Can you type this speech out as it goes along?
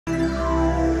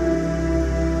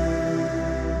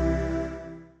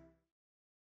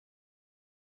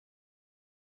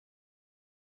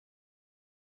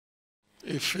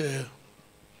If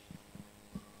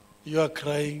you are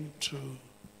crying to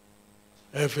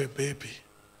have a baby,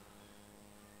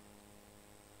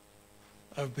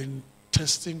 I've been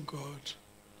testing God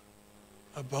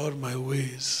about my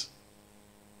ways,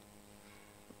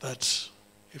 that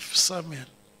if Samuel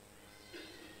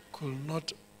could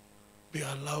not be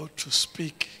allowed to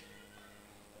speak,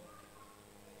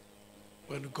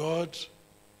 when God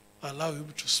allowed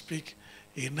him to speak,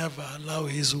 he never allowed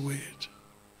his word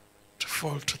to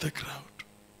fall to the ground.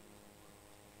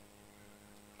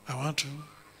 I want to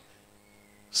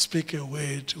speak a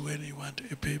word when you want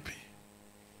a baby.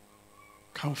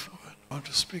 Come forward. I want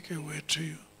to speak a word to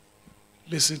you.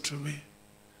 Listen to me.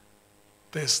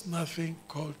 There's nothing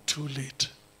called too late.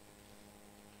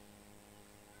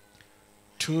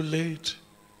 Too late,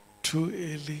 too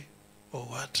early, or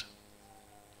what?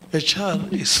 A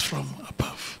child is from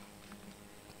above.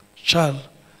 Child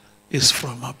is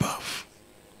from above.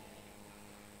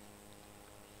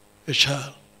 A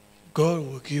child. God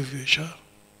will give you a child.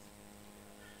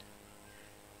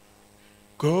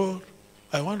 God,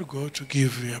 I want God to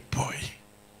give you a boy.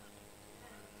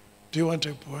 Do you want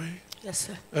a boy? Yes,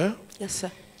 sir. Eh? Yes,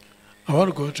 sir. I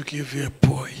want God to give you a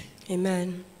boy.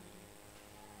 Amen.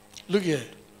 Look here.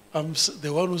 I'm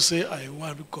the one who say I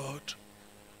want God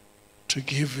to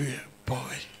give you a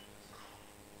boy.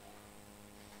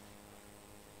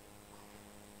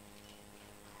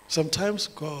 Sometimes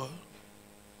God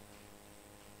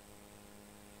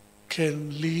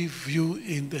can leave you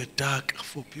in the dark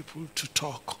for people to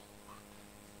talk.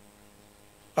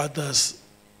 Others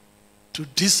to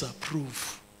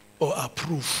disapprove or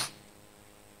approve.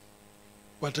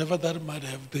 Whatever that might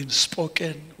have been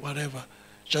spoken, whatever,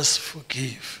 just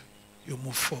forgive. You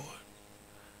move forward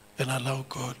and allow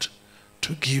God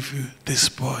to give you this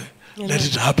boy. Amen. Let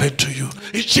it happen to you.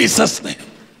 In Jesus' name.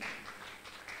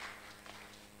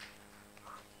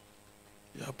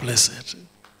 You are blessed.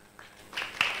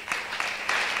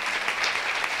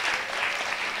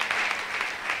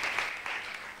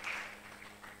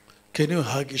 Can you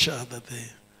hug each other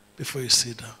there before you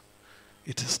sit down?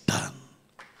 It is done.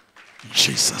 In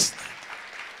Jesus' name.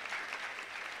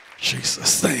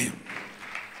 Jesus' name.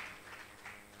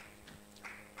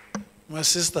 My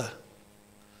sister,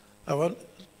 I want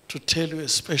to tell you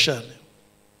especially.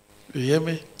 You hear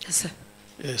me? Yes, sir.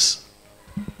 Yes.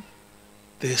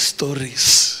 The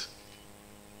stories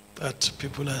that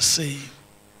people are saying.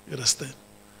 You understand?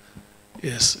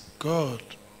 Yes. God,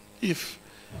 if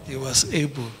he was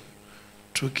able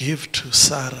to give to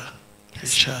Sarah a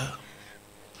child,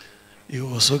 he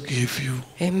also give you.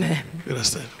 Amen. You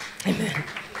understand? Amen.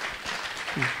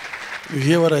 You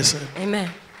hear what I said?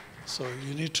 Amen. So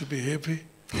you need to be happy.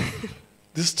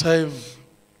 This time,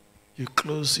 you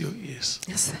close your ears.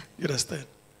 Yes, sir. You understand?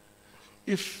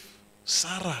 If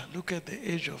Sarah, look at the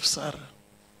age of Sarah.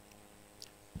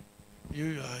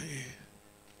 You are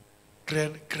a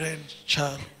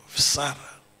grandchild of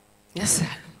Sarah. Yes, sir.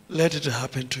 Let it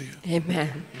happen to you.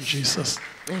 Amen. In Jesus.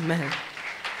 Amen.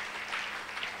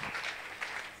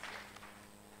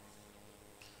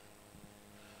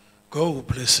 God will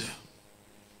bless you.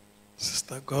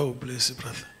 Sister, God will bless you,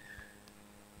 brother.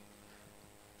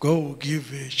 God will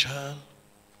give you a child.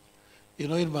 You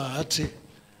know, in my heart,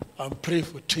 I'm praying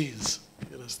for twins.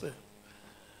 You understand?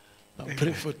 I'm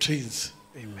praying for twins.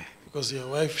 Amen. Because your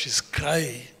wife, she's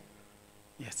crying.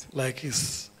 Yes. Like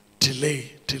it's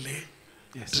delay.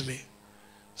 Yes. Delay.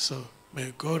 So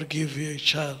may God give you a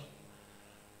child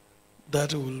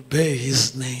that will bear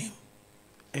his name.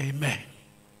 Amen.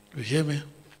 You hear me?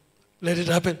 Let it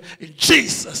happen in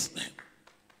Jesus' name.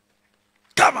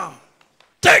 Come on.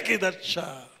 Take it, that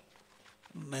child.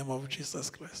 In the name of Jesus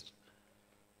Christ.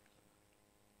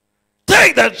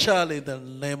 Take that child in the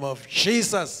name of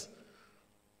Jesus.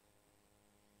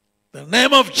 The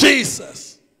name of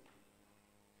Jesus.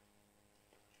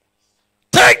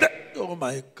 Take that. Oh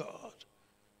my God.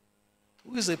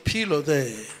 Who is a pillow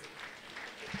there?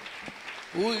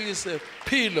 Who is a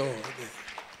pillow there?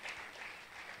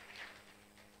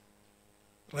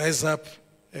 Rise up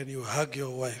and you hug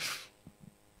your wife.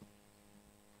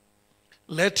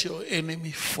 Let your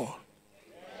enemy fall.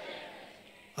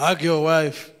 Hug your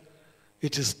wife.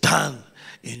 It is done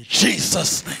in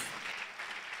Jesus' name.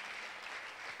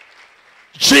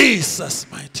 Jesus'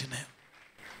 mighty name.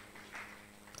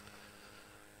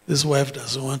 This wife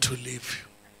doesn't want to leave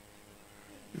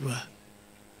you.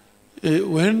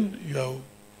 When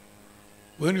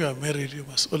you are married, you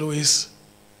must always,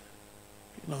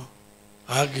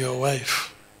 hug your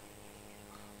wife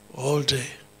all day.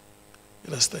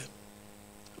 You understand?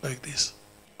 Like this.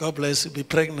 God bless you. Be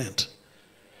pregnant.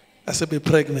 I said be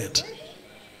pregnant.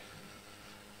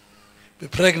 be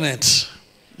pregnant.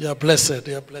 You are blessed.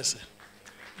 You are blessed.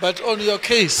 But on your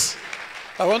case,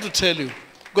 I want to tell you,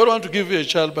 God wants to give you a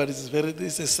child, but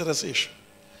it's a serious issue.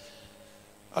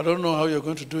 I don't know how you're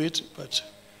going to do it, but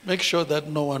make sure that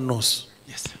no one knows.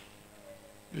 Yes.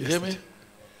 You hear me,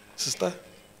 sister?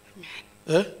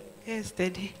 Eh? Yes,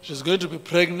 Daddy. She's going to be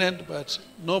pregnant, but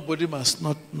nobody must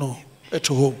not know at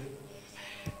home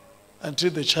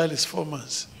until the child is 4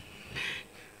 months.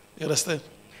 You understand?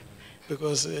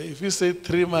 Because if you say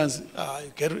 3 months,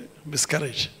 you get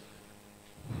miscarriage.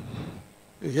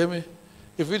 You hear me?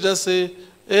 If you just say,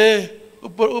 hey,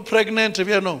 who pregnant?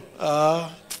 You know,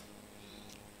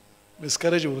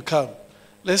 miscarriage will come.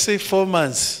 Let's say 4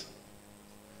 months.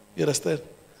 You understand?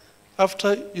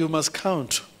 After, you must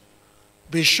count.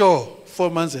 Be sure 4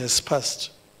 months has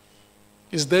passed.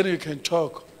 It's then you can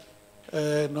talk.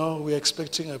 No, we're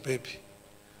expecting a baby.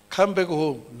 Come back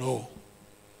home. No.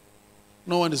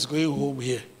 No one is going home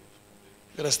here.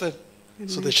 You understand? Amen.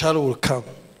 So the child will come.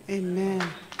 Amen. God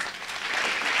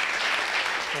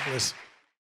bless.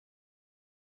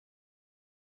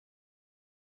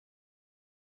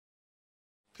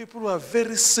 People who are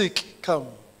very sick, come.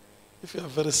 If you are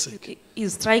very sick.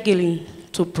 He's struggling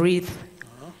to breathe.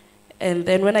 And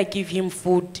then when I give him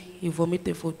food, he vomits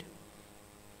the food.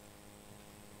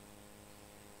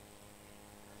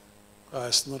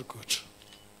 It's not good.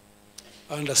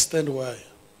 I understand why.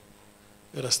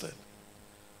 You understand?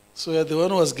 So you're the one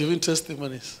who was giving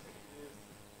testimonies.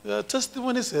 Your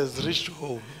testimonies has reached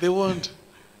home. They won't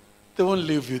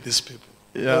leave you, these people.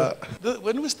 Yeah.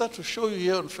 When we start to show you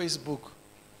here on Facebook,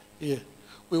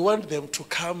 we want them to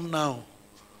come now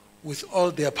with all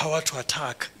their power to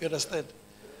attack. You understand?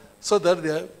 So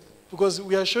that because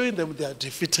we are showing them they are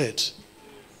defeated.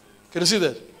 Can you see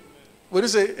that? When you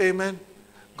say, amen,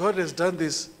 God has done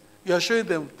this, you are showing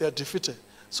them they are defeated.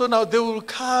 So now they will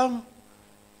come.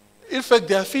 In fact,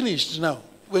 they are finished now.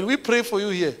 When we pray for you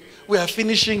here, we are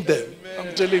finishing them. Amen.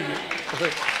 I'm telling you.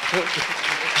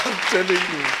 I'm telling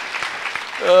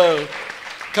you.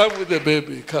 Come with the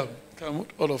baby. Come,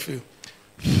 all of you.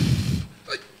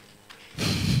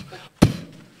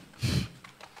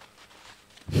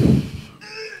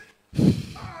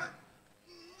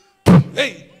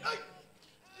 Hey!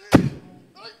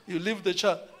 You leave the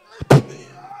child.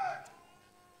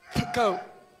 Come.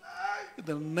 In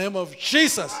the name of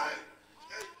Jesus.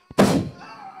 In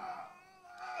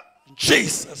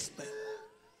Jesus' name.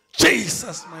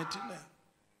 Jesus' mighty name.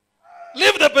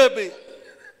 Leave the baby.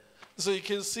 So you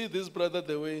can see this brother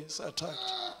the way he's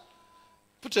attacked.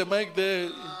 Put a mic there.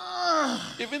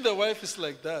 Even the wife is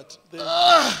like that.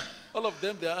 All of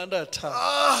them, they are under attack.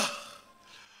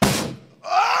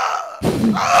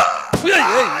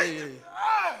 Yeah.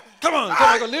 Come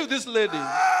on, leave this lady.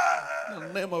 In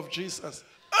the name of Jesus.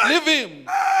 Leave him.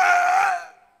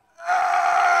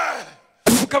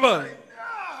 Come on.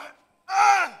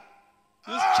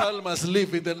 This child must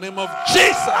live in the name of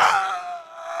Jesus.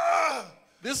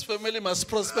 This family must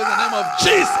prosper in the name of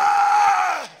Jesus.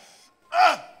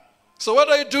 So what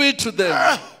are you doing to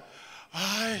them?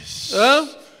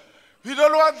 We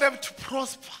don't want them to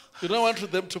prosper. You don't want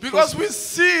them to prosper. Because we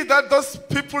see that those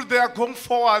people, they are going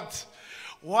forward.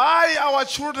 Why our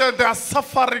children, they are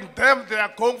suffering, them, they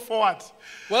are going forward.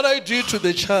 What are you doing to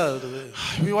the child?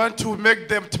 We want to make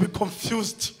them to be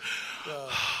confused.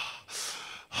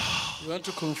 You want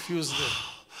to confuse them.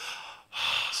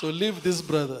 So leave this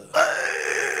brother.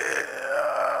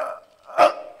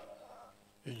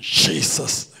 In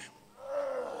Jesus' name.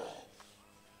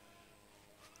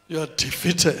 You are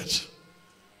defeated.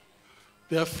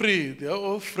 They are free. They are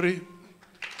all free.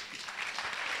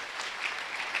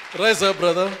 Rise up,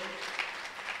 brother.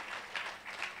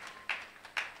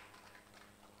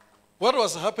 What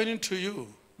was happening to you?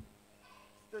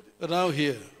 Now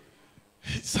here.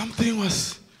 Something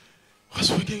was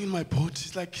working in my body.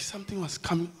 It's like something was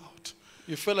coming out.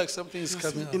 You feel like something is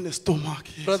coming out? In the stomach.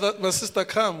 Yes. Brother, my sister,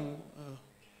 come.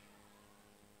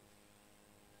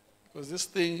 Because this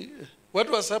thing, what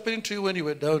was happening to you when you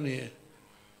were down here?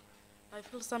 I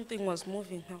feel something was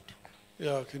moving out.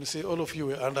 Yeah, can you see all of you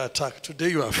were under attack. Today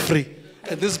you are free.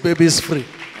 And this baby is free.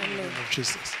 Amen. Oh,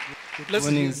 Jesus. Good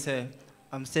morning, sir.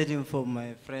 I'm studying for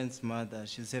my friend's mother.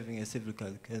 She's having a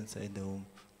cervical cancer in the womb.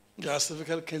 Yeah,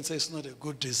 cervical cancer is not a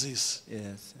good disease.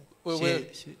 Yes.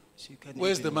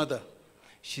 Where's the mother?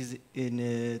 She's in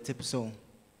Tepsong,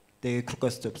 the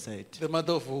Krugerstop side. The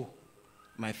mother of who?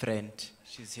 My friend.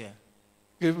 She's here.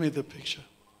 Give me the picture.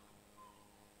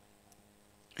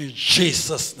 In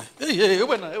Jesus' name. Hey,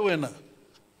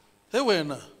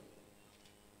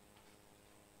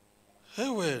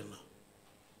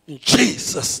 in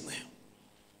Jesus' name.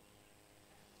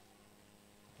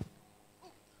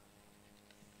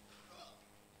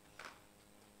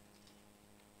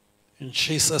 In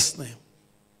Jesus' name.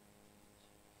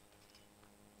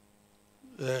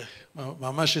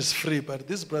 Mama, she's free, but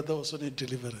this brother also needs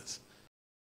deliverance.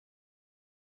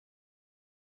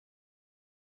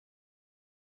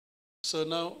 So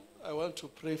now I want to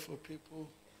pray for people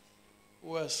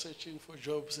who are searching for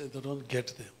jobs and they don't get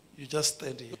them. You just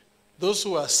stand here. Those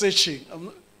who are searching,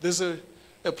 there's a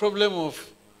problem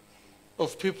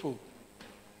of people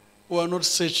who are not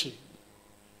searching.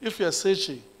 If you are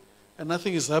searching and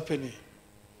nothing is happening,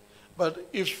 but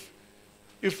if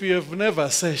you have never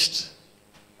searched,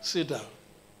 sit down.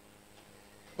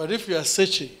 But if you are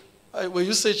searching, were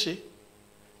you searching?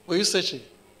 Were you searching?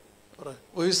 All right.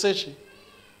 Were you searching?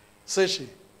 Searching.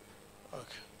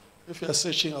 Okay. If you are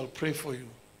searching, I'll pray for you.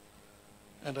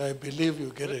 And I believe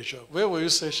you'll get a job. Where were you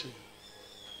searching?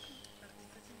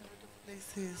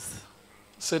 Places.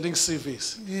 Sending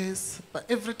CVs. Yes, but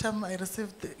every time I receive,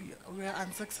 we are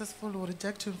unsuccessful, we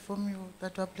reject to inform you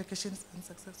that your application is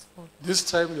unsuccessful. This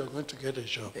time you're going to get a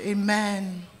job.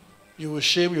 Amen. You will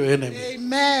shame your enemy.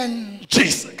 Amen.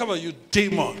 Jesus, come on, you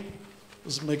demon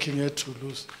who's making it to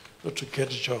lose, not to get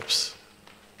jobs.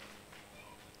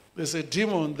 There's a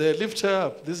demon there. Lift her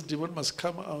up. This demon must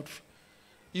come out.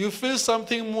 You feel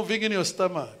something moving in your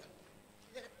stomach.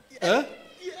 Huh?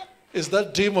 Yeah. Is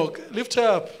that demon? Lift her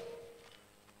up.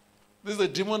 This is a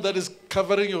demon that is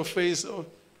covering your face or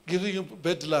giving you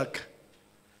bad luck.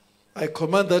 I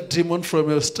command that demon from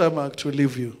your stomach to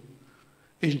leave you.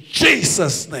 In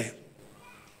Jesus' name.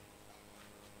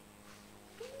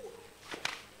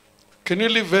 Can you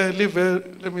leave her? Leave her.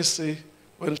 Let me see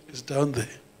when she's down there.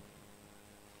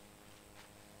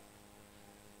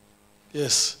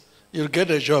 Yes. You'll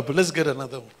get a job. Let's get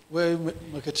another one. Where are you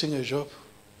marketing a job?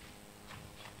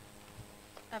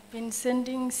 I've been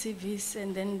sending CVs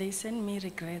and then they send me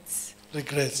regrets.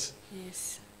 Regrets.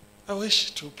 Yes. I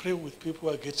wish to pray with people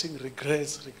who are getting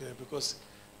regrets, because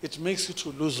it makes you to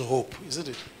lose hope, isn't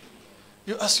it?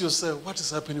 You ask yourself, what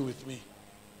is happening with me?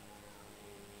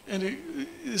 And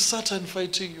is Satan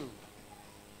fighting you?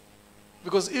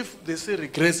 Because if they say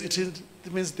regrets,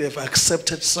 it means they have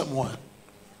accepted someone.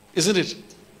 Isn't it?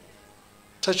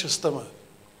 Touch your stomach.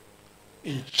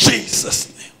 In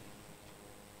Jesus' name.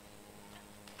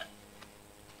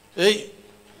 Hey,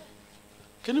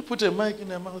 can you put a mic in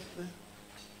your mouth there?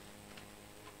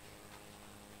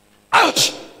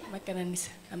 Ouch! Makananisa,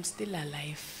 I'm still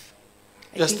alive.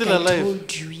 You're still alive? I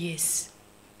told you, yes.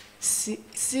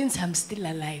 Since I'm still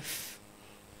alive,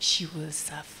 she will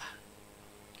suffer.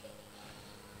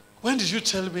 When did you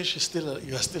tell me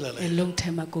you are still A alive? long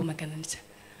time ago, Makananisa.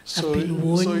 So, I've been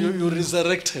warning so you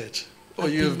resurrected, or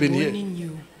you have been here? warning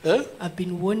you. Huh? I've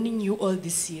been warning you all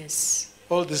these years.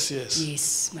 All these years?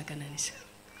 Yes, Makananisa.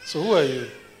 So who are you?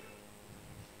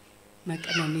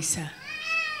 Makananisa,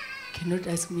 cannot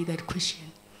ask me that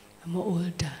question. I'm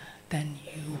older than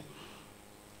you.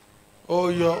 Oh,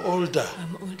 you are older.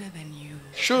 I'm older than you.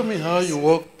 Show me how you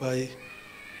walk by.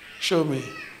 Show me.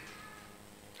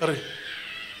 Hurry.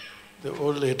 The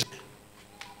old lady.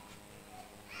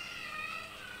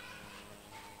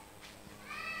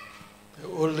 The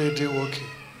old lady walking.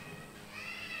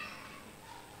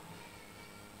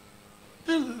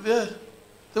 And there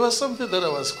was something that I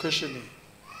was questioning.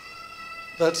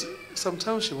 That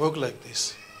sometimes she walks like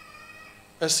this.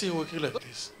 I see her walking like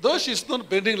this. Though she's not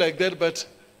bending like that, but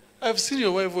I've seen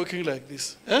your wife walking like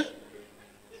this. Eh?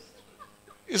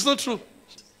 It's not true.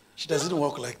 She doesn't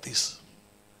walk like this.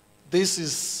 This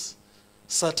is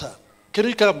Satan. Can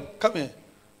you come? Come here.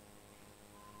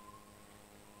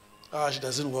 She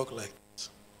doesn't walk like this.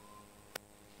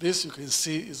 This you can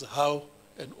see is how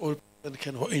an old person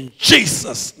can walk. In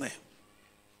Jesus' name,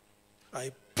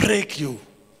 I break you.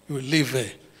 You will leave her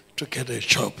to get a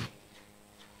job.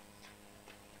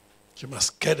 You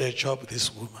must get a job,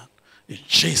 this woman. In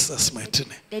Jesus' mighty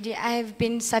name. Daddy, I have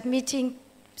been submitting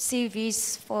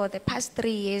CVs for the past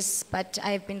 3 years, but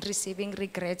I've been receiving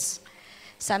regrets.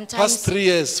 Sometimes. Past 3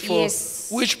 years for yes,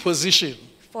 which position?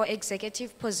 for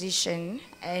executive position,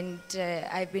 and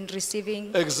I've been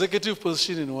receiving. Executive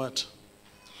position in what?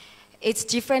 It's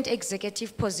different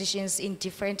executive positions in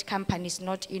different companies,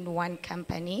 not in one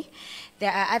company.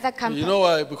 There are other companies. You know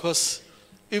why? Because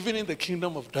even in the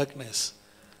kingdom of darkness,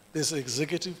 there's an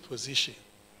executive position.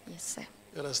 Yes, sir.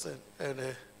 You understand? And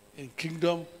in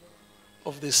kingdom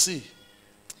of the sea,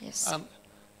 Yes. and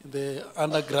in the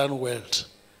underground world,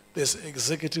 there's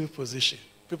executive position.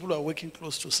 People are working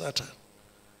close to Satan.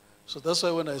 So that's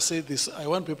why when I say this, I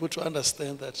want people to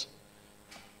understand that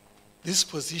this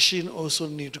position also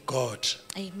needs God.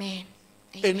 Amen.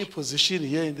 Any position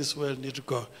here in this world needs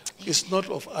God. It's not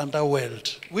of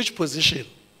underworld. Which position?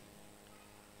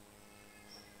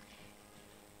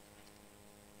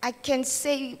 I can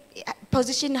say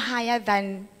position higher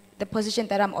than the position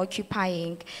that I'm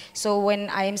occupying. So when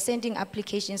I am sending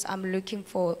applications, I'm looking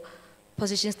for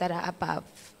positions that are above.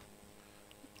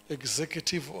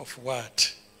 Executive of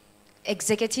what?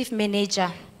 Executive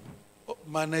manager.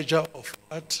 Manager of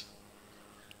what?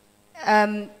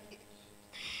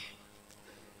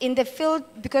 In the field,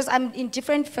 because I'm in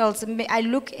different fields, I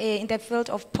look in the field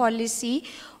of policy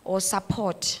or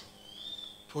support.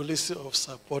 Policy of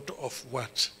support of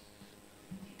what?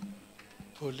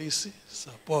 Policy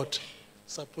support.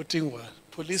 Supporting what?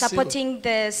 Policy Supporting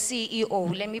the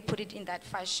CEO, let me put it in that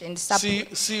fashion. CEO?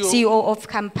 CEO of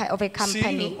a company.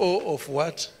 CEO of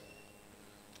what?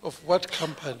 Of what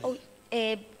company? Oh,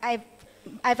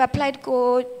 I've applied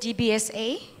for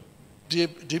DBSA.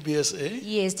 DBSA?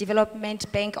 Yes,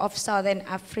 Development Bank of Southern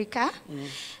Africa.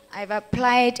 I've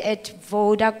applied at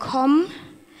Vodacom.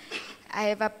 I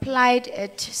have applied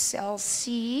at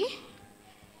CLC.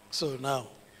 So now,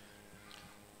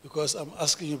 because I'm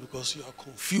asking you because you are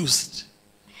confused.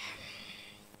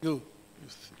 You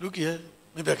look here,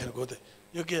 maybe I can go there.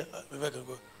 Look here, maybe I can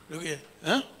go. Look here.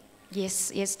 Huh?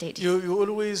 Yes, yes, Daddy. You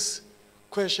always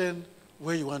question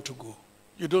where you want to go.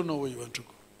 You don't know where you want to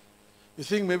go. You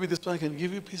think maybe this one can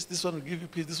give you peace, this one will give you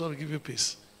peace, this one will give you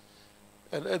peace.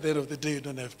 And at the end of the day, you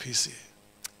don't have peace here.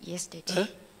 Yes, Daddy. Huh?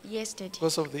 Yes, Daddy.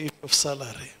 Because of the issue of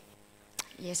salary.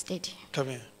 Yes, Daddy. Come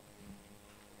here.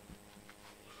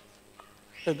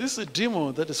 And this is a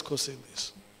demon that is causing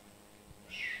this.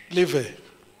 Leave her.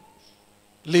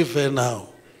 Leave her now.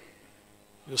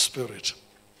 Your spirit.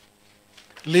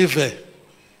 Leave her.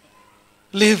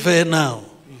 Leave her now.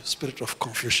 You spirit of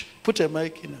confusion. Put a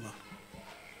mic in her mouth.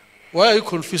 Why are you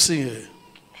confusing her?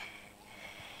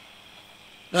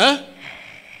 Huh?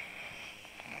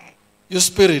 You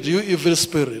spirit, you evil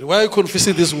spirit. Why are you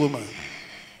confusing this woman?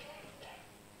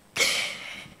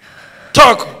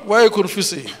 Talk. Why are you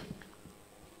confusing?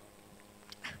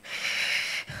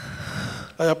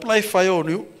 I apply fire on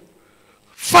you.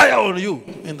 Fire on you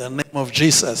in the name of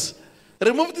Jesus.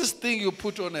 Remove this thing you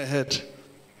put on her head.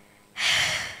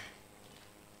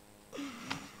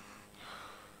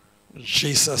 In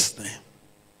Jesus' name.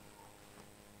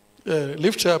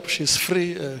 Lift her up. She's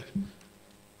free.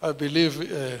 I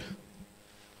believe,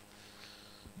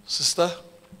 sister,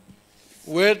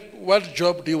 what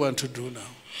job do you want to do now?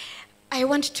 I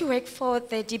want to work for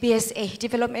the DBSA,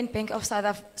 Development Bank of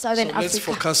Southern Africa. Let's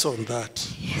focus on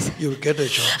that. Yes. You'll get a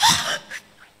job.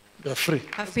 You're free.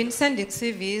 I've been sending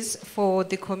CVs for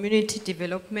the community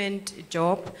development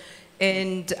job,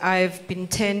 and I've been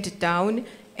turned down.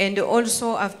 And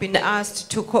also, I've been asked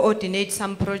to coordinate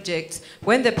some projects.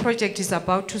 When the project is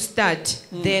about to start,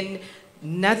 then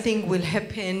nothing will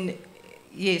happen,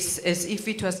 yes, as if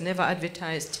it was never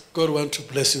advertised. God wants to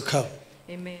bless you. Come.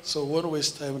 Amen. So won't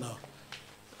waste time now.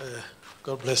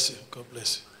 God bless you. God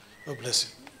bless you. God bless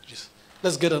you. Jesus.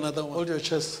 Let's get another one. Hold your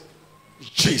chest. In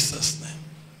Jesus' name.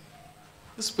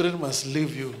 The spirit must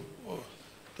leave you. Oh,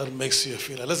 that makes you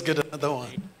feel. Let's get another one.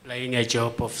 Playing a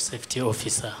job of safety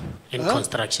officer in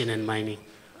construction and mining.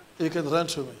 You can run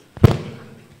to me.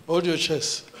 Hold your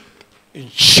chest. In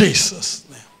Jesus'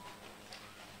 name.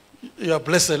 You are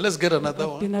blessed. Let's get another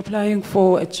one. I've been applying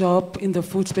for a job in the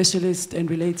food specialist and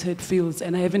related fields,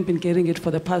 and I haven't been getting it for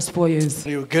the past 4 years.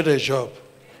 You get a job.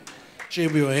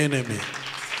 Shame your enemy.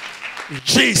 In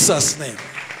Jesus' name.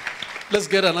 Let's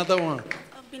get another one.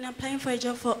 I've been applying for a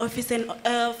job for office and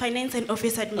finance and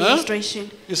office administration.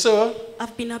 Huh? You say what?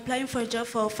 I've been applying for a job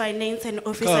for finance and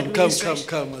office administration.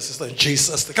 Come, my sister. In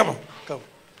Jesus' name. Come on.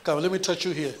 Come. Let me touch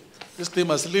you here. This thing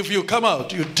must leave you. Come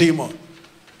out, you demon.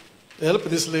 Help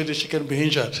this lady, she can be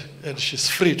injured, and she's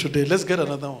free today. Let's get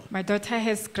another one. My daughter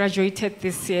has graduated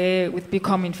this year with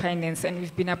BCom in finance, and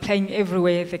we've been applying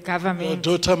everywhere, the government.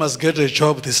 Your daughter must get a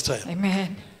job this time.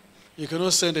 Amen. You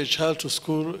cannot send a child to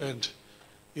school, and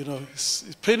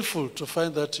it's painful to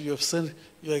find that you're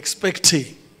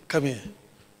expecting. Come here.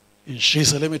 In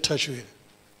Jesus, let me touch you here.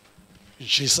 In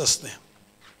Jesus' name.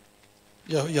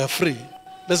 You're free.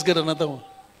 Let's get another one.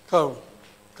 Come.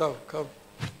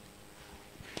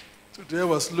 Today I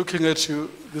was looking at you,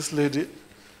 this lady.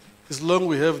 As long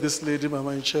we have this lady,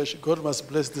 Mama, in church, God must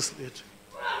bless this lady.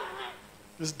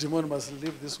 This demon must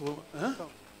leave this woman.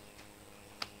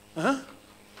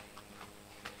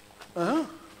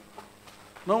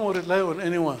 No more rely on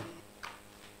anyone.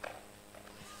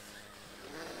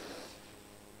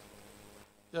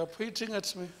 You're pointing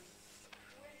at me.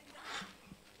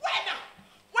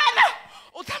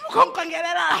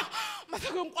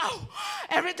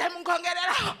 Every time I'm going to get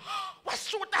it, what's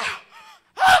shoot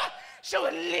she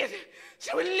will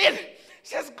lead.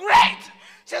 She's great.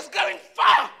 She's going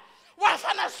far.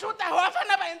 wafana shoota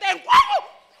wafana ba ende nkwawo.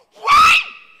 Why?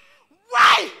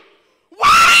 Why?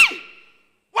 Why?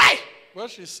 Why?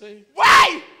 What she say?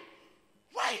 Why?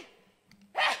 Why?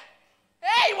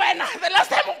 Hey, when the last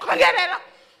time ukhongelela.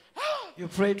 You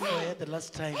prayed for her the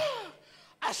last time.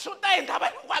 Ashuta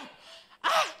indaba kwami.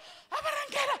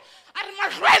 Abarangela ari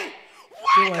mahlweni.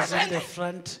 She Why? was in the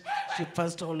front. She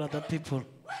passed all other people.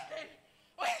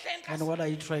 And what are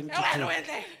you trying to do?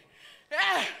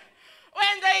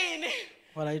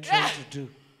 What are you trying to do?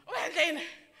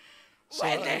 So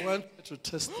I want her to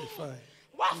testify.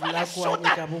 Why must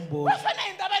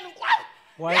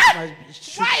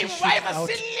she shoot out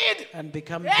and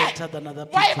become better than other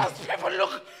people? Why must people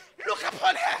look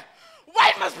upon her?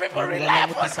 Why must people rely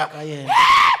upon her?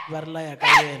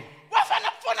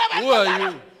 Who are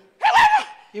you?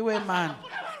 You a man.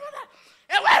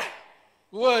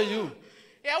 Who are you?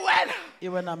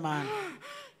 You a man.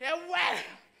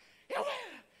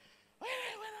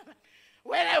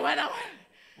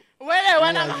 Who are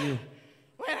you?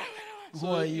 Who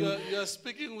are you? You are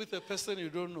speaking with a person you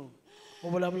don't know.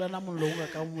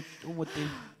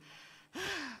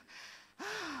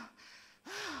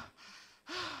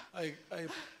 I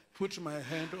put my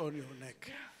hand on your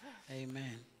neck.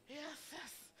 Amen.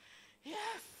 Yes.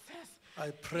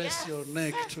 I press your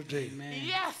neck today. Amen.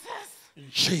 Yes. In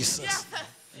Jesus. Yes.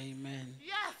 Amen.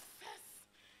 Yes.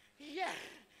 Yes.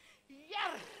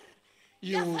 Yes.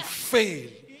 You will fail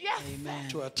Amen.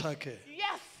 to attack her.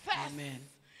 Yes. Amen.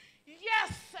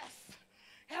 Yes.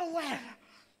 Yes.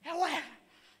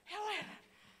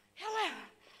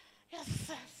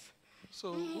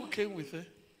 So who came with her?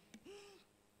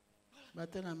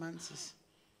 But then I'm answers.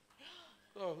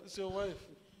 Oh, it's your wife.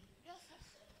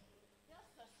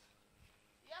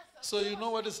 So you know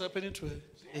what is happening to her?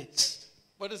 It's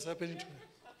What is happening to her?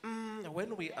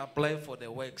 when we apply for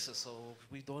the works, so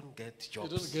we don't get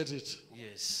jobs. You don't get it?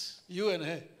 Yes. You and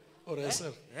her? Or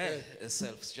herself? Yeah,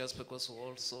 herself. Just because we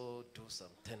also do some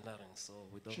tendering, so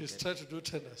we don't She's get trying to do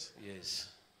tenders? Yes.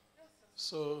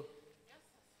 So,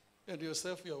 and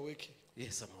yourself, you are working?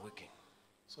 Yes, I'm working.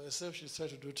 So herself, she's trying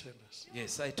to do tenders?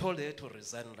 Yes, I told her to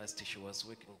resign last year. She was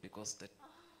working because the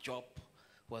job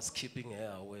was keeping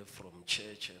her away from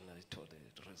church, and I told her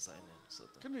to resign. So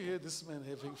Can you hear this man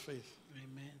having faith?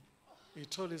 Amen. He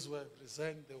told his wife,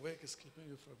 resign, the work is keeping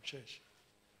you from church.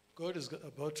 God is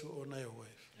about to honor your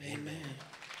wife. Amen.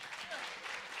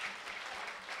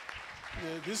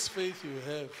 Yeah, this faith you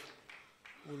have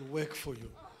will work for you.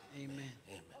 Amen.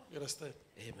 Amen. You understand?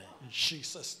 Amen. In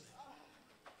Jesus' name.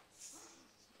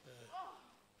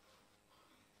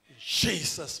 In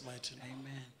Jesus' mighty name.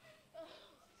 Amen.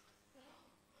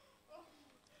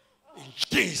 In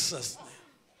Jesus' name.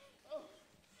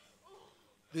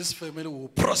 This family will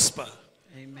prosper.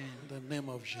 Amen. In the name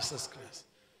of Jesus Christ.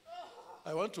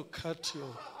 I want to cut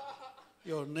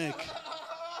your neck.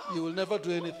 You will never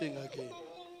do anything again.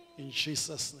 In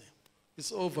Jesus' name.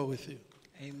 It's over with you.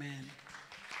 Amen.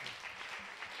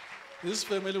 This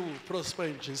family will prosper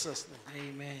in Jesus'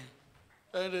 name. Amen.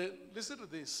 And listen to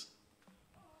this.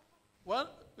 One,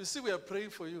 you see, we are praying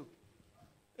for you.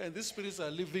 And these spirits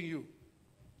are leaving you.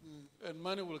 And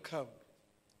money will come.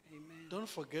 Amen. Don't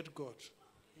forget God.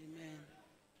 Amen.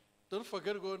 Don't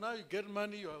forget God. Now you get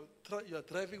money, you are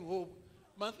driving home.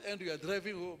 Month end, you are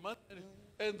driving home. Month end,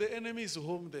 and the enemy is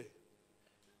home there.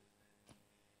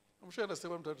 I'm sure you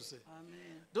understand what I'm trying to say.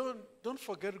 Amen. Don't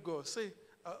forget God. Say,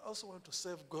 I also want to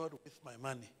serve God with my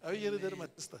money. Are you hearing that, my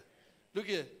sister? Look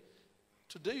here.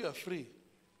 Today you are free.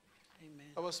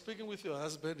 Amen. I was speaking with your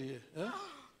husband here. Huh?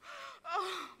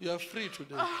 You are free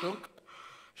today.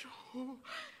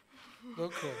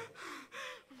 Don't cry.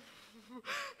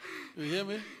 You hear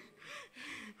me?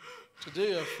 Today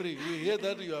you are free. We hear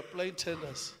that you are applying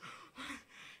tenders.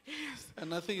 Yes. And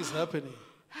nothing is happening.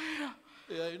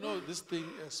 Yeah, you know this thing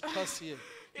has passed here.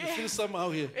 You feel somehow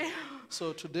here.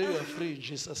 So today you are free in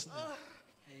Jesus' name.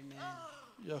 Amen.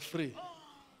 You are free.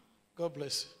 God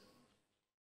bless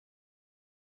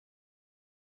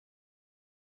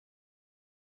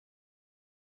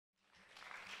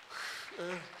you.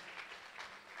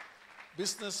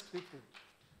 Business people.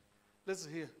 Let's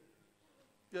hear.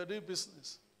 You are doing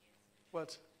business.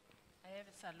 What? I have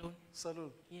a salon.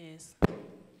 Salon. Yes.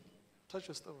 Touch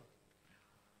your stomach.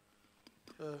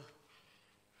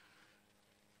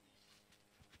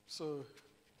 So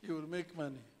you will make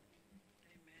money.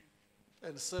 Amen.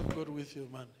 And serve God with your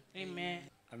money. Amen.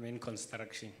 I'm in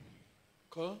construction.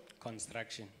 Call?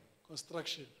 Construction.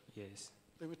 Construction. Yes.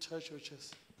 Let me touch your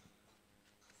chest.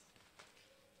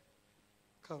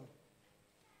 Come.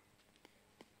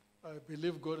 I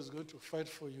believe God is going to fight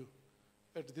for you.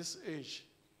 At this age,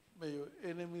 May your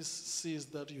enemies see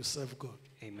that you serve God.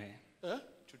 Amen. Eh?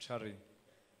 Chuchari.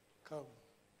 Come.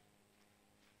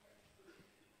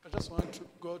 I just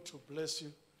want God to bless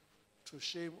you, to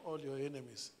shame all your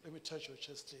enemies. Let me touch your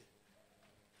chest here.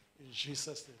 In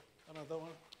Jesus' name. Another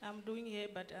one? I'm doing hair,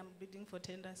 but I'm bidding for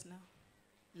tenders now.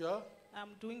 Yeah? I'm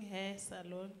doing hair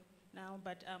salon now,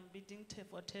 but I'm bidding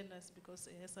for tenders because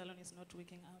the hair salon is not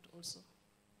working out also.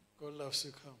 God loves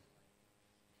you. Come.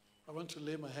 I want to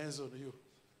lay my hands on you.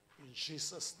 In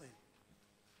Jesus' name.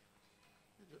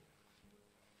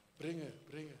 Bring her,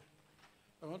 bring her.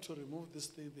 I want to remove this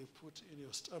thing they put in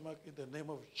your stomach in the name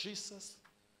of Jesus.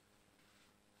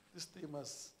 This thing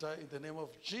must die in the name of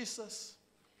Jesus.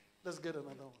 Let's get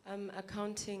another one.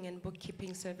 Accounting and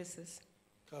bookkeeping services.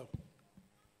 Come.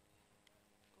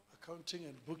 Accounting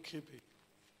and bookkeeping.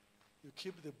 You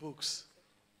keep the books.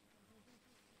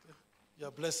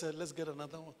 You're blessed. Let's get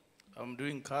another one. I'm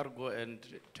doing cargo and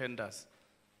tenders.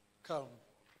 Come.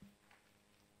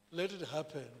 Let it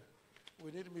happen.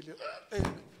 We need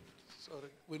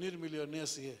we need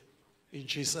millionaires here. In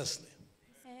Jesus'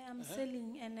 name. I'm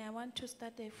selling and I want to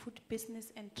start a food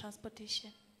business and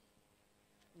transportation.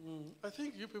 I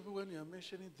think you people, when you are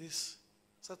mentioning this,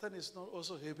 Satan is not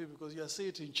also happy because you are saying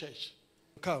it in church.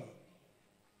 Come.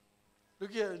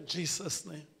 Look here in Jesus'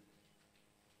 name.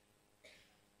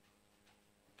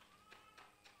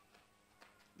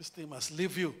 This thing must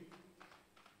leave you.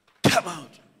 Come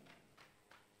out.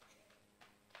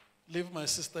 Leave my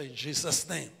sister in Jesus'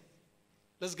 name.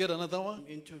 Let's get another one.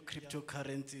 Into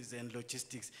cryptocurrencies and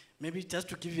logistics. Maybe just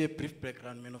to give you a brief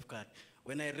background, man of God.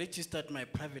 When I registered my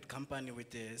private company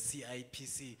with the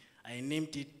CIPC, I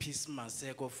named it Peace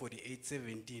Maseko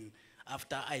 4817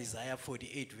 after Isaiah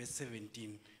 48 verse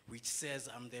 17, which says,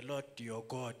 I'm the Lord your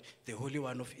God, the Holy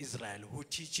One of Israel, who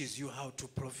teaches you how to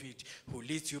profit, who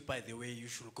leads you by the way you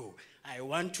should go. I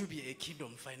want to be a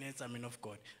kingdom financer, man of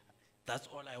God. That's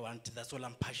all I want. That's all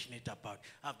I'm passionate about.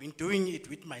 I've been doing it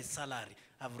with my salary.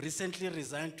 I've recently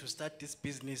resigned to start this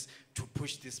business to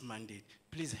push this mandate.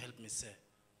 Please help me, sir.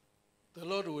 The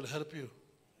Lord will help you.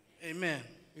 Amen.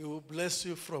 He will bless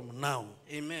you from now.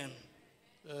 Amen.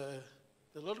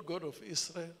 The Lord God of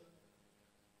Israel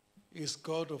is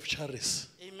God of Charis.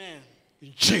 Amen.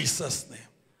 In Jesus' name.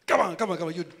 Come on, come on, come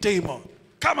on, you demon.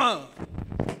 Come on.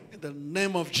 In the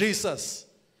name of Jesus.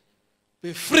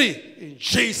 Be free in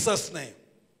Jesus' name.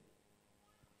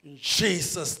 In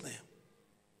Jesus' name.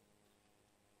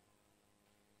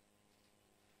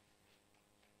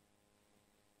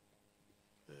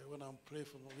 When I'm praying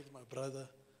with my brother,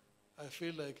 I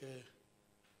feel like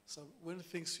when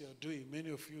things you are doing, many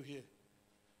of you here,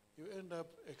 you end up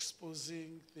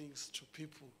exposing things to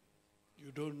people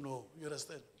you don't know. You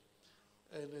understand?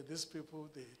 And these people,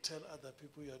 they tell other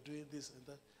people you are doing this and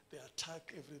that. They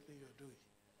attack everything you are doing.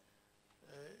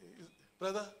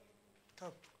 Brother,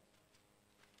 come.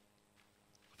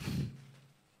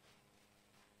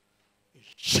 In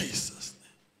Jesus'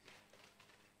 name.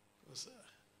 Because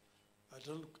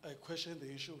I question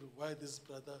the issue of why this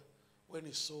brother, when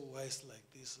he's so wise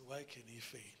like this, why can he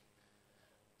fail?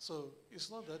 So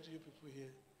it's not that you people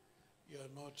here, you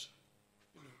are not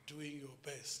doing your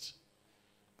best,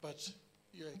 but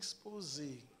you're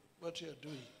exposing what you're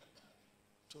doing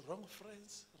to wrong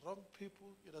friends, wrong people,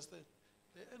 you understand?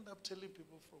 They end up telling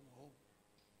people from home.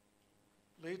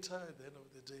 Later, at the end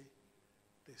of the day,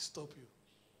 they stop you.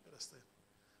 You understand?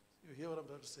 You hear what I'm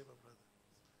trying to say, my brother?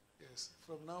 Yes.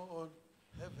 From now on,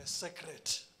 have a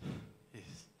secret.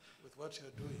 Yes. With what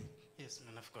you're doing. Yes,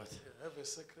 man of God. Have a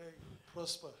secret, you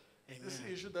prosper. Amen. This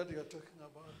issue that you are talking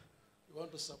about, you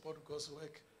want to support God's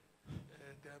work.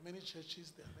 There are many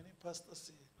churches, there are many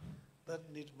pastors here that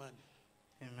need money.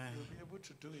 Amen. You'll be able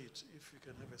to do it if you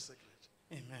can have a secret.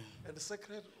 Amen. And the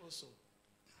secret also,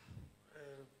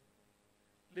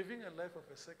 living a life of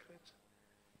a secret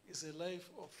is a life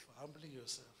of humbling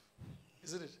yourself,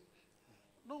 isn't it?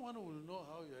 No one will know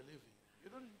how you are living. You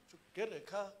don't need to get a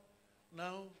car.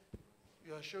 Now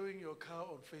you are showing your car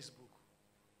on Facebook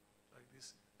like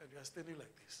this, and you are standing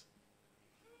like this.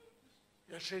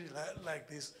 You are showing like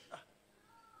this.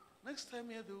 Next time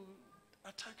here, they will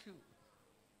attack you.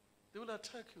 They will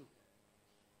attack you.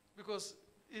 Because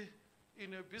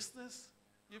in a business,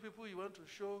 you people, you want to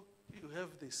show you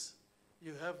have this,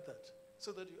 you have that,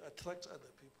 so that you attract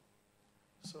other people.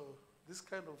 So this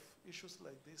kind of issues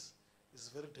like this is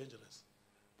very dangerous.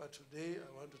 But today,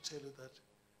 I want to tell you that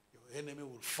your enemy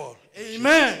will fall.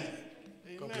 Amen.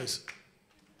 God bless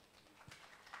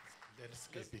you.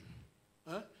 Landscaping.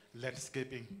 Huh?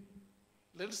 Landscaping.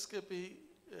 Landscaping,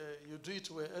 you do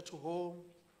it at home,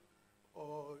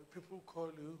 or people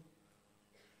call you.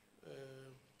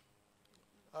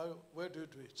 Where do you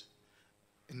do it?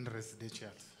 In residential.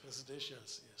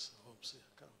 Residentials, yes, homes here.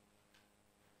 Come.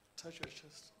 Touch your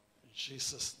chest. In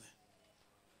Jesus' name.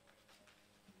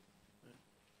 In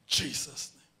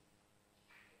Jesus' name.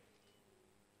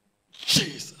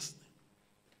 Jesus' name.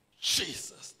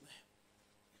 Jesus' name.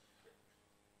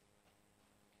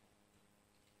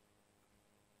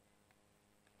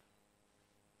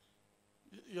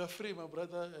 You are free, my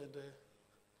brother, and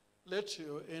let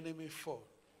your enemy fall.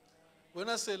 When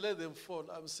I say let them fall,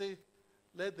 I'm saying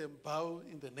let them bow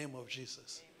in the name of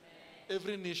Jesus. Amen.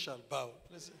 Every knee shall bow.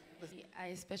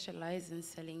 I specialize in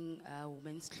selling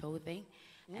women's clothing,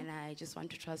 and I just want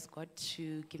to trust God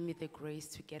to give me the grace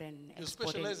to get an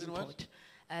export and specialize in what? import.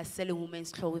 Selling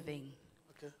women's clothing.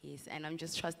 Okay. Yes, and I'm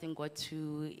just trusting God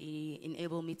to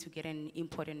enable me to get an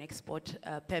import and export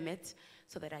permit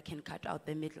so that I can cut out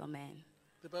the middleman.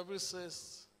 The Bible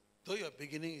says, though your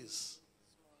beginning is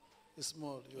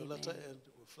small, your latter end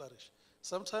will flourish.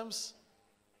 Sometimes,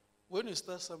 when you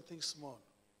start something small,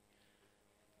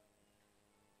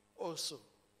 also,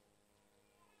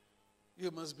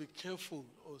 you must be careful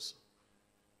also.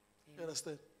 You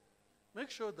understand?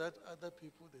 Make sure that other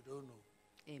people, they don't know.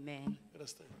 Amen. You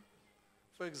understand?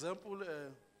 For example,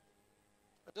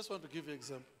 I just want to give you an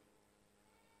example.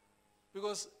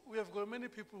 Because we have got many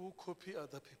people who copy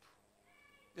other people.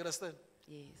 You understand?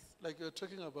 Yes. Like you're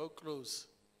talking about clothes.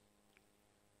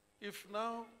 If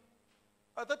now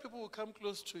other people will come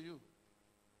close to you,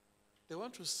 they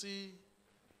want to see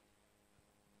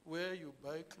where you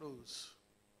buy clothes.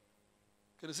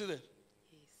 Can you see that?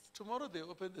 Yes. Tomorrow they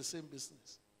open the same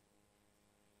business.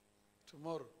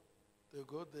 Tomorrow they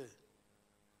go there.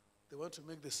 They want to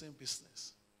make the same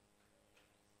business.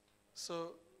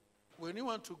 So when you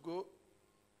want to go,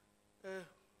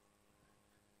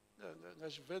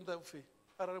 ngachivenda ufi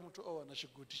arari mutu owana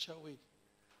chigoti chawe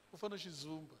ufana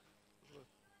chizumba.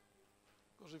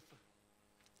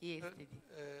 Yes.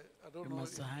 I don't You know.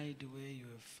 must hide where you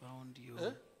have found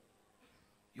your.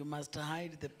 You must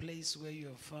hide the place where you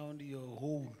have found your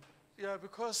hole. Yeah,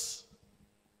 because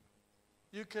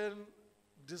you can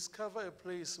discover a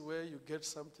place where you get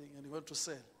something and you want to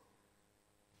sell,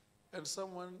 and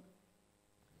someone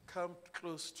come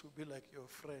close to be like your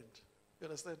friend. You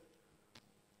understand?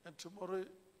 And tomorrow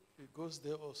he goes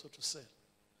there also to sell,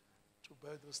 to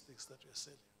buy those things that you're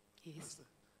selling. Yes.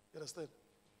 You understand?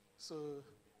 So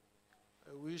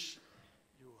I wish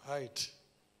you hide.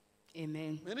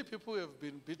 Amen. Many people have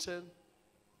been beaten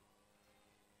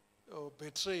or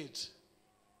betrayed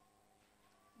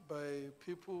by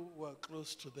people who are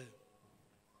close to them.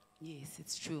 Yes,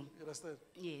 it's true. You understand?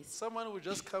 Yes. Someone will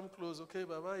just come close. Okay,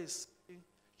 Baba is selling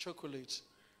chocolate.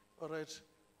 All right,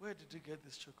 where did you get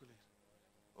this chocolate?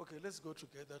 Okay, let's go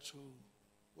together to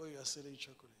where you are selling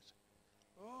chocolate.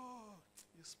 Oh,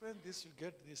 you spend this, you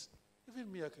get this.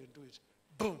 Even me, I can do it.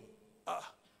 Boom.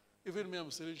 Ah, even me, I'm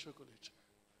selling chocolate.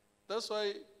 That's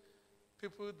why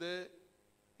people there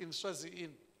in Swazi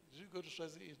Inn, did you go to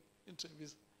Swazi Inn?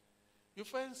 Interviews. You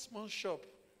find small shop.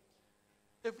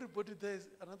 Everybody there,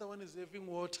 another one is having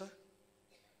water.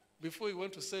 Before you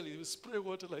want to sell it, you spray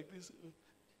water like this.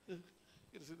 You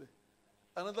see that?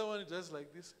 Another one does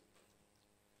like this.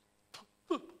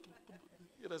 You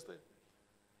understand?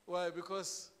 Why?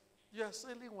 Because you are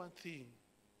selling one thing.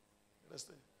 You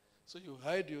understand? So you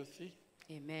hide your thing.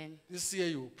 Amen. This year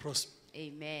you will prosper.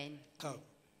 Amen. Come.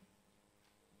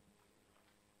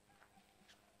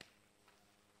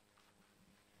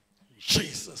 In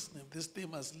Jesus' name, this thing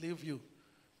must leave you.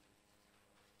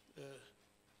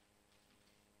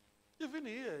 Even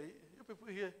here, you people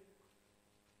here,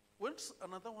 once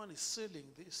another one is selling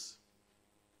this,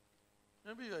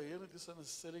 maybe you are hearing this one is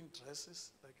selling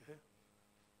dresses like here.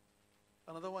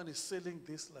 Another one is selling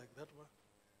this like that one.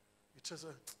 You just say,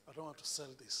 I don't want to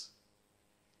sell this.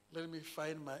 Let me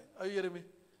find my, are you hearing me?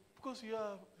 Because you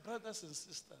are brothers and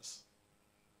sisters.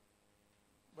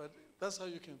 But that's how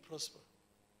you can prosper.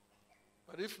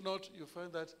 But if not, you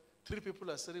find that 3 people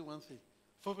are selling one thing.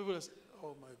 4 people are saying,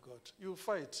 oh my God, you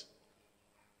fight.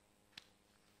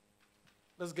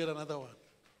 Let's get another one.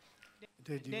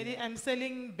 Daddy, I'm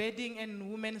selling bedding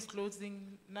and women's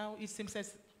clothing. Now it seems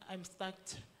as I'm stuck.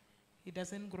 It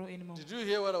doesn't grow anymore. Did you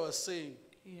hear what I was saying?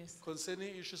 Yes.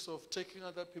 Concerning issues of taking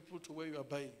other people to where you are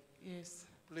buying. Yes.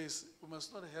 Please, we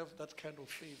must not have that kind of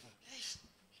favor.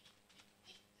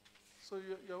 So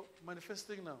you're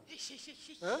manifesting now.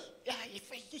 Huh?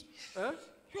 Huh?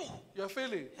 You're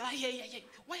failing.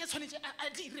 Why is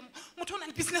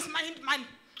it business mind, man?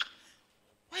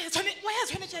 Why is it?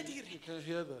 You can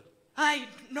hear that. I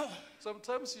know.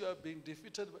 Sometimes you are being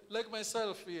defeated, like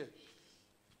myself here.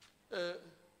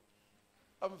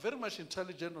 I'm very much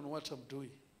intelligent on what I'm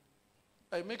doing.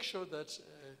 I make sure that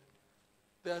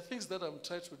there are things that I'm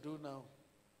trying to do now.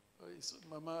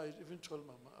 Mama, I even told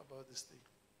Mama about this thing.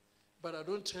 But I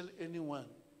don't tell anyone.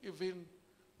 Even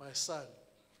my son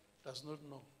does not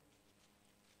know.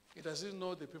 He doesn't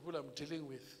know the people I'm dealing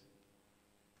with.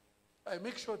 I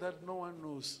make sure that no one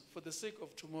knows for the sake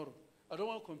of tomorrow. I don't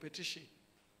want competition.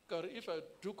 Because if I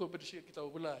do competition,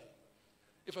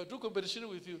 if I do competition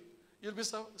with you, you'll be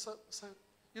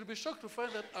shocked to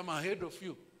find that I'm ahead of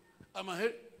you. I'm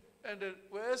ahead. And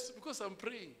whereas, because I'm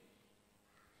praying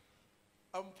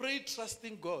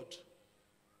trusting God.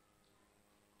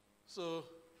 So,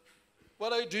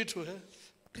 what I do to her?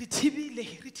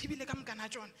 Rithibile ka mokana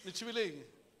John. Rithibile.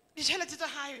 Ditšhelete tsa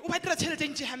hae o batla tšhelete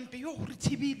ntši hampe yo re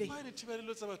thibile Why le thibela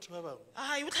dilo tsa batho ba bangwe?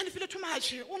 ai o tlhalefile too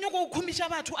much o nyaka go khomiša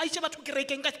batho a iše batho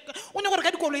kerekeng o nyaka gore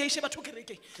ka dikolo ya iše batho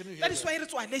kerekeng that is why re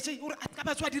tswaletse gore a ka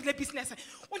batho a dirile business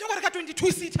o nyaka gore ka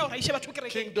 22 seater gore a iše batho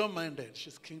kerekeng. Kingdom minded.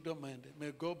 She's kingdom minded.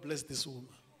 May God bless this woman.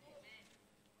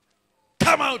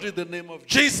 Come out in the name of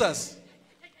Jesus.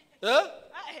 Yeah?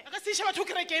 A ka se iše batho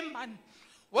kerekeng man.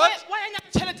 What? Wa ya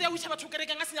nyaka tšhelete ya go iša batho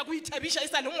kerekeng a se nyaka go ithabiša e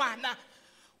sa le ngwana.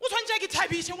 O tshwantse ke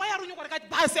thabiše wa ya re o nyaka gore ka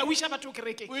bus ya o iša batho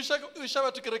kerekeng. O iša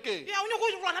batho kerekeng? Ya o nyaka go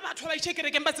rwala batho ba iše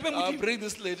kerekeng ba tsebe I'll Modimo. bring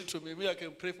this lady to me. Maybe I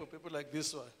can pray for people like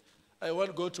this one. I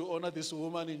want God to honor this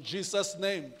woman in Jesus'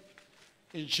 name.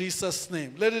 In Jesus'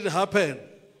 name. Let it happen.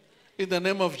 In the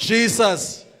name of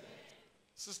Jesus.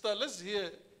 Sister, let's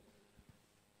hear.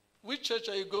 Which church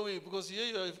are you going? Because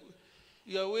here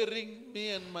you are wearing me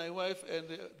and my wife, and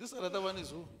this other one is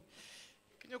who?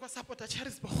 Ke nyaka support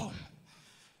Charles Bochum.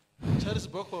 Charles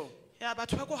Bochum. Ya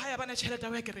batho ba go haya bana tšhelete ya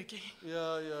o ya kerekeng.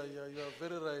 Yeah, you are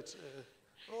very right.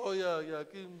 Yeah.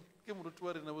 Ke moruti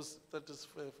wa rena was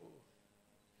 35.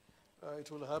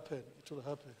 It will happen. It will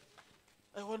happen.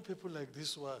 I want people like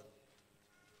this one.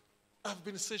 I've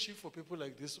been searching for people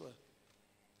like this one.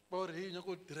 But hey, you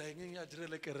go dragging ya dire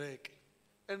like a wreck.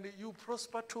 And you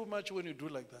prosper too much when you do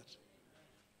like that.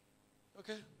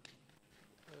 Okay?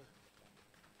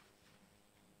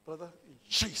 Brother, in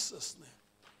Jesus' name.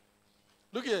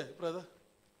 Look here, brother.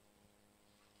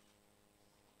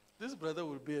 This brother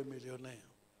will be a millionaire.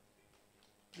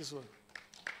 This one.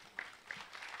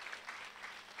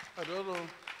 I don't know,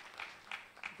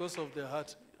 because of the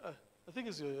heart. I think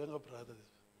it's your younger brother.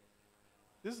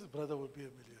 This brother will be a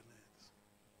millionaire.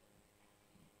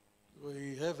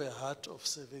 We have a heart of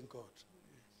serving God.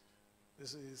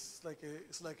 It's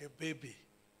like a baby.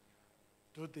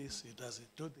 Do this, he does it.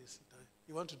 Do this, he does it.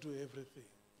 You want to do everything.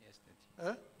 Yes, Daddy.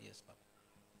 Huh? Yes, Papa.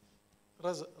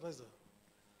 Raza,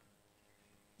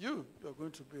 you are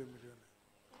going to be a millionaire.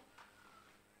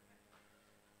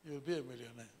 You'll be a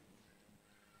millionaire.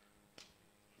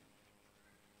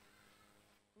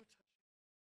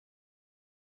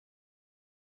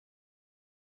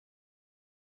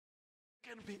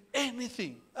 Can be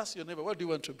anything. Ask your neighbor, what do you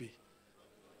want to be?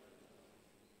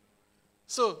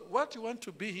 So, what you want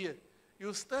to be here,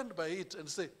 you stand by it and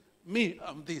say, me,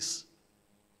 I'm this.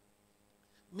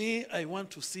 Me, I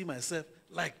want to see myself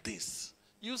like this.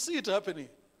 You see it happening.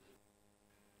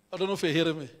 I don't know if you're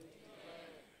hearing me.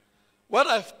 What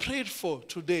I've prayed for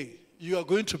today, you are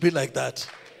going to be like that.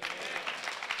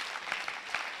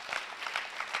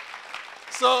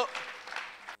 So,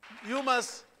 you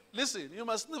must, listen, you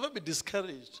must never be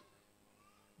discouraged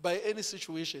by any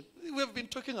situation. We have been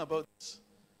talking about this.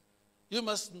 You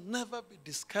must never be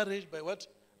discouraged by what?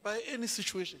 By any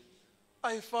situation.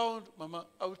 I found, Mama,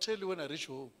 I will tell you when I reach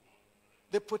home,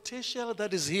 the potential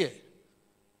that is here.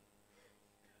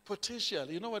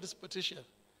 Potential, you know what is potential?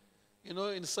 You know,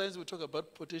 in science we talk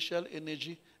about potential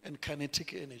energy and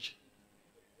kinetic energy.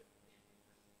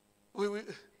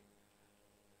 I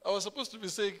was supposed to be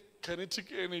saying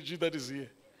kinetic energy that is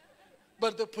here.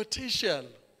 But the potential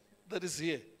that is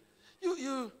here.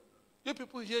 You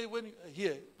people here, when you are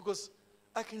here, because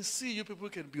I can see you people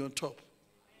can be on top.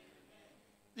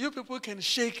 You people can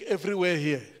shake everywhere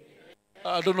here.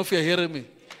 I don't know if you're hearing me.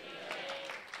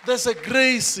 There's a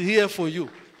grace here for you.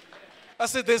 I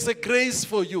said, there's a grace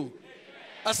for you.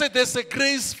 I said, there's a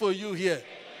grace for you here.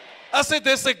 I said,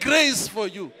 there's a grace for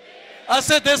you. I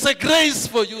said, there's a grace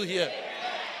for you here.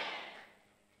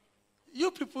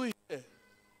 You people here,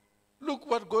 look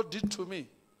what God did to me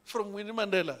from Winnie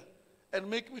Mandela and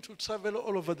make me to travel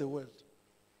all over the world.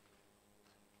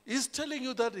 He's telling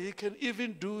you that he can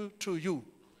even do to you. Amen.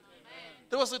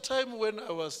 There was a time when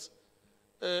I was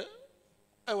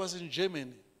in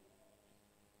Germany.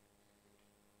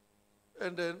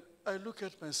 And then I look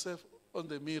at myself on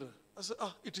the mirror. I said,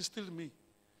 it is still me.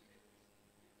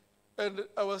 And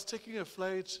I was taking a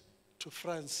flight to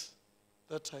France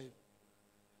that time.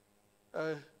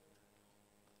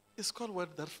 It's called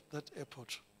what, that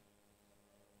airport?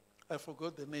 I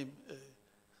forgot the name.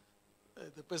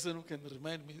 The person who can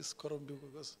remind me is Korombi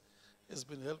because he's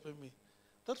been helping me.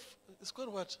 It's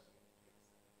called what?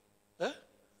 Eh?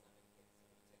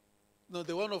 No,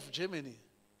 the one of Germany.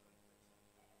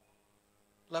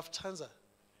 Lufthansa.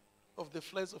 Of the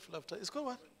flights of Lufthansa. It's called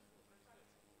what?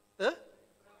 Eh?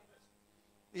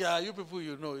 Yeah, you people,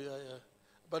 you know, yeah.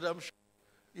 But I'm sure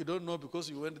you don't know because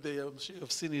you went there. I'm sure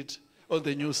you've seen it on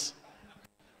the news.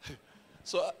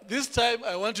 So this time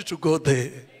I want you to go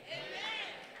there.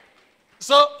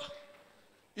 So,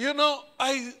 you know,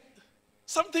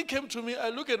 something came to me. I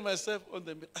look at myself on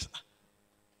the mirror.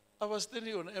 I was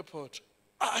standing on the airport.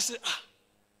 I said,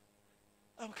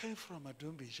 I'm coming from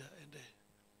Madumbija, and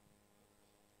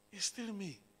it's still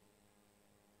me.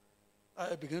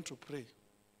 I began to pray.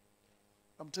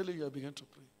 I'm telling you, I began to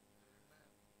pray.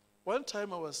 One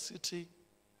time I was sitting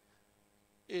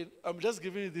I'm just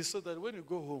giving you this so that when you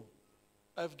go home,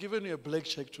 I've given you a blank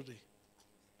check today.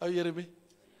 Are you hearing me?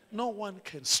 No one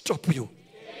can stop you.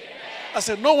 I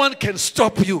said, no one can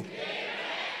stop you.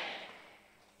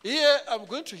 Here, I'm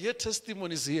going to hear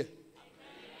testimonies here.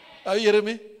 Are you hearing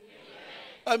me?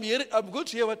 I'm going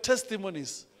to hear what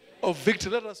testimonies of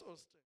victory. Let us all